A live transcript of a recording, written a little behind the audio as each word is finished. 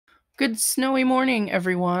Good snowy morning,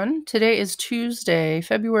 everyone. Today is Tuesday,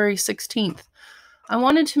 February 16th. I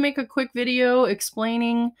wanted to make a quick video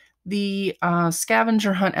explaining the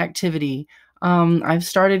scavenger hunt activity. I've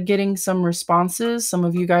started getting some responses. Some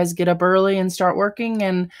of you guys get up early and start working,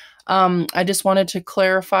 and I just wanted to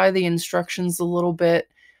clarify the instructions a little bit.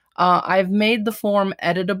 I've made the form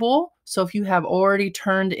editable, so if you have already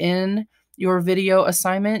turned in your video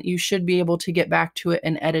assignment, you should be able to get back to it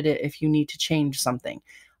and edit it if you need to change something.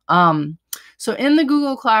 So in the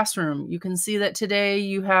Google Classroom, you can see that today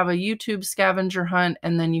you have a YouTube scavenger hunt,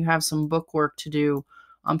 and then you have some book work to do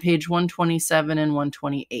on page 127 and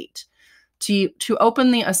 128. To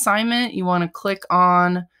open the assignment, you want to click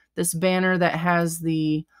on this banner that has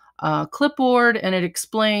the clipboard, and it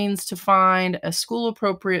explains to find a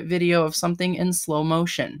school-appropriate video of something in slow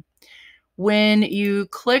motion. When you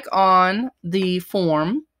click on the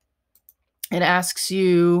form, it asks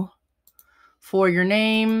you for your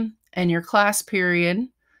name and your class period.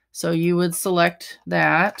 So you would select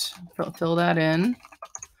that, fill that in.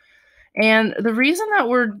 And the reason that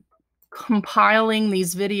we're compiling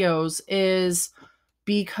these videos is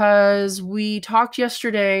because we talked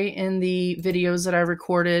yesterday in the videos that I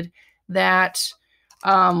recorded that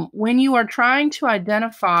when you are trying to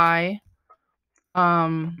identify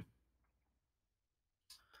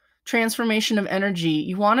transformation of energy,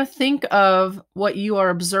 you want to think of what you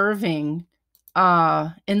are observing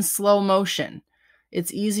in slow motion.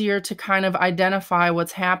 It's easier to kind of identify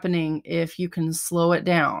what's happening if you can slow it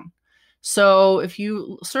down. So if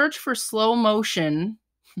you search for slow motion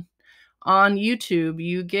on YouTube,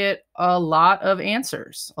 you get a lot of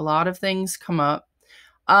answers. A lot of things come up.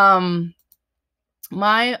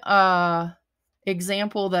 My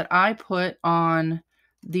example that I put on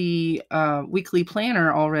the weekly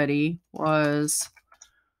planner already was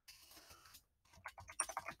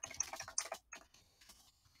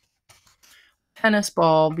tennis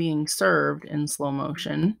ball being served in slow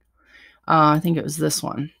motion. I think it was this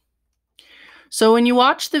one. So when you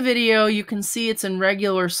watch the video, you can see it's in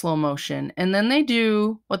regular slow motion, and then they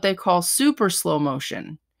do what they call super slow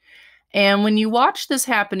motion. And when you watch this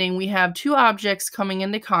happening, we have two objects coming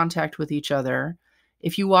into contact with each other.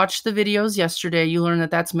 If you watched the videos yesterday, you learned that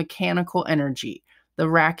that's mechanical energy. The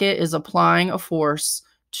racket is applying a force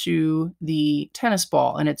to the tennis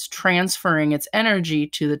ball, and it's transferring its energy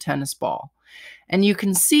to the tennis ball. And you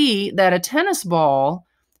can see that a tennis ball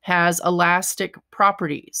has elastic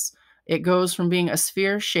properties. It goes from being a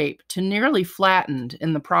sphere shape to nearly flattened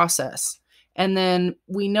in the process. And then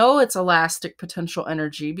we know it's elastic potential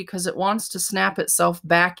energy because it wants to snap itself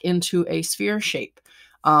back into a sphere shape.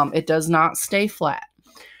 It does not stay flat.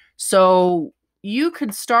 So you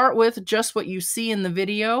could start with just what you see in the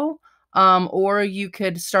video, or you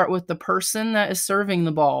could start with the person that is serving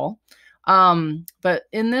the ball. But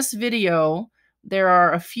in this video, there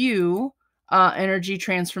are a few energy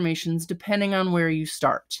transformations depending on where you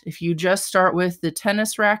start. If you just start with the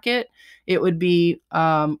tennis racket, it would be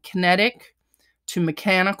kinetic to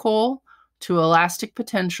mechanical to elastic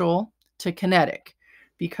potential to kinetic.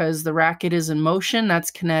 Because the racket is in motion, that's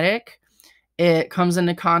kinetic. It comes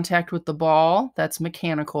into contact with the ball, that's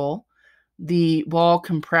mechanical. The ball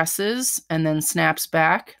compresses and then snaps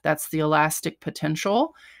back, that's the elastic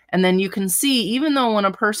potential. And then you can see, even though when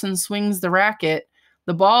a person swings the racket,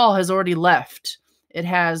 the ball has already left. It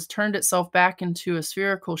has turned itself back into a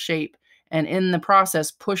spherical shape, and in the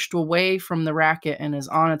process pushed away from the racket and is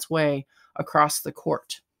on its way across the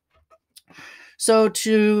court. So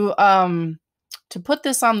to put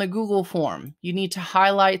this on the Google form, you need to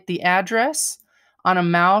highlight the address. On a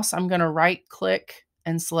mouse, I'm going to right-click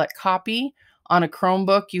and select copy. On a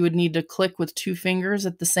Chromebook, you would need to click with two fingers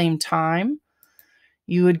at the same time.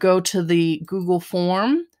 You would go to the Google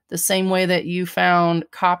form. The same way that you found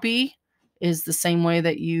copy is the same way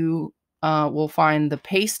that you will find the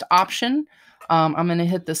paste option. I'm going to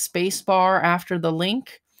hit the space bar after the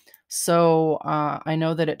link. So I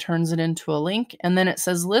know that it turns it into a link. And then it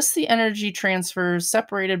says list the energy transfers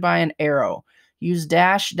separated by an arrow. Use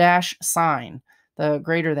dash dash sign, the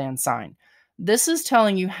greater than sign. This is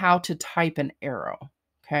telling you how to type an arrow.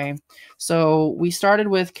 Okay. So we started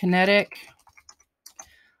with kinetic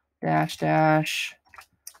dash dash.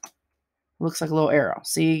 Looks like a little arrow.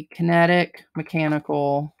 See, kinetic,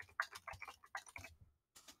 mechanical,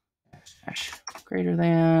 dash, greater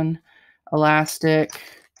than, elastic,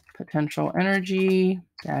 potential energy,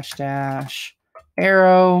 dash, dash,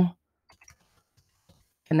 arrow,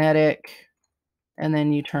 kinetic, and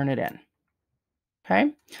then you turn it in.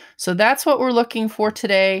 Okay, so that's what we're looking for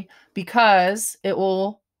today because it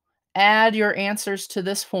will add your answers to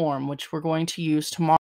this form, which we're going to use tomorrow.